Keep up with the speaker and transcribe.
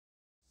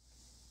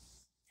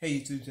Hey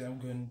YouTube, today I'm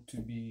going to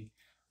be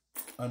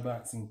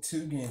unboxing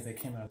two games that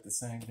came out the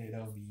same day.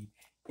 That'll be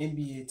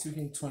NBA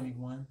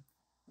 2K21,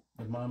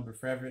 the Mamba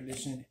Forever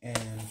Edition,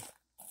 and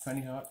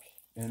Tony Hawk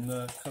and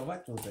the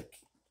collectibles that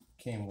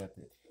came with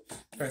it.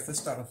 First, let's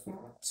start off with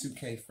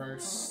 2K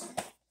first.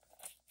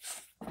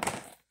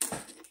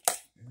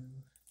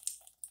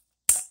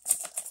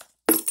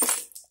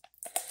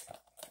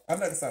 I'm not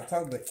gonna stop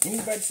talking, but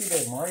anybody see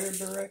that Mario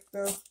Direct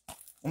though?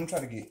 I'm gonna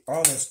try to get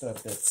all that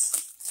stuff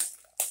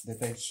that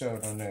they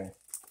showed on there.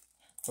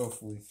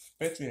 Hopefully,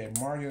 especially that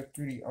Mario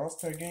 3D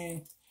All-Star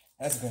game,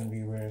 that's gonna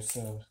be rare.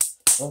 So,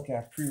 okay,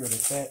 I pre-ordered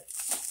that.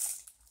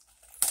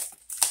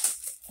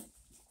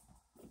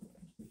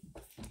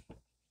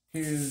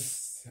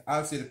 Here's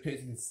obviously the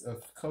pictures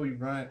of Kobe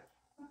Bryant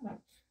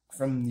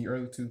from the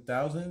early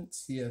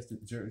 2000s. He has the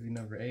jersey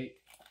number 8.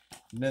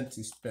 Nothing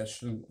too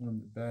special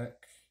on the back.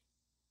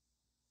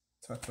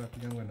 Talk about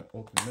the. I'm gonna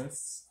open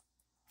this.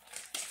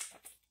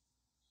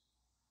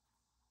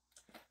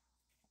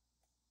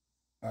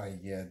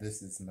 Yeah,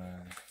 this is my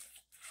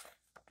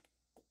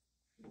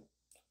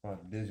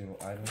digital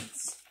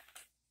items.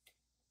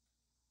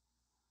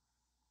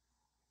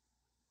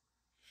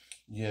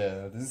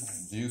 Yeah, this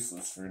is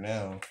useless for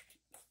now.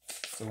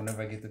 So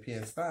whenever I get the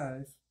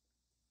PS5,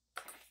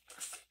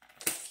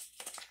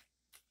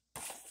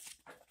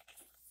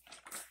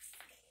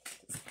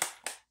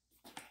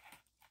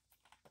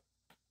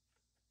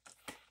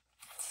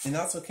 it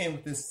also came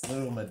with this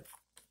little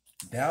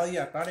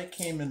medallion. I thought it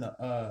came in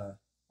a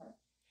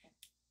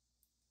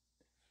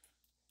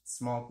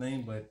small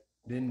thing, but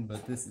didn't.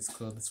 But this is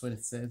cool. That's what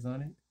it says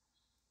on it.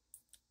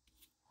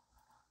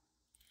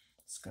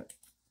 Just gonna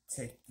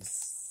take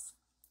this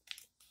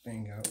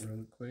thing out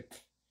really quick.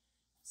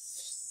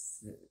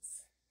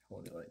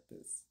 Hold it like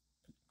this.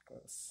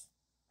 Close.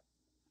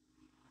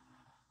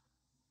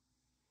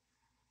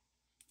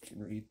 You can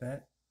read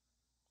that.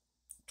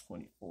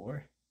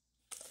 24.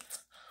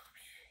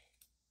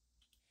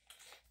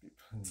 Be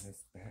putting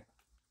this back.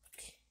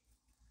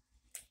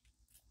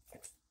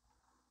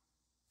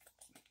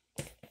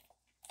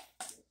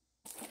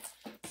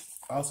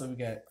 Also, we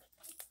got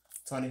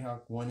Tony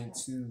Hawk 1 and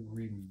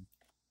 2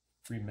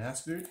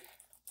 remastered.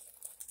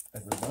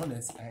 As a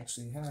bonus, I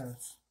actually have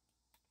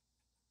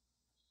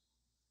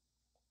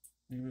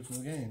the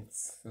original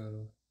games.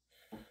 So,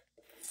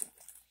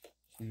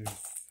 here's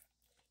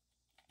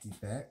the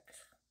back.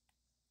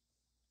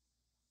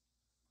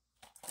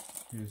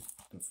 Here's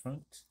the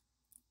front.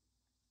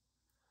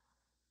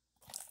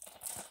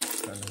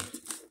 Trying to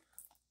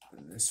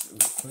put this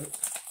really quick.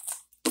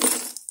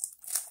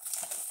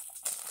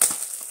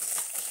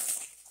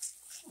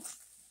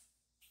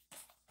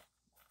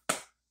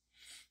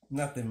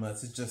 Nothing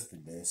much, it's just the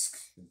disc.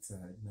 It's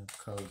no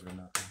codes or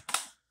nothing.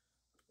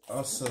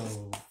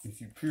 Also,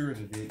 if you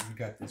pre-ordered it, you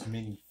got this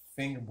mini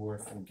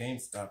fingerboard from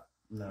GameStop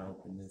now,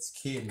 and this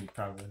kid you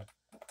probably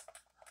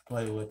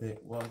play with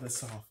it. Well,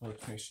 that's all,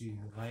 folks. Make sure you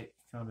like,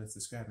 comment,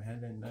 subscribe, and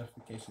have that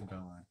notification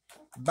bell on.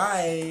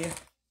 Bye!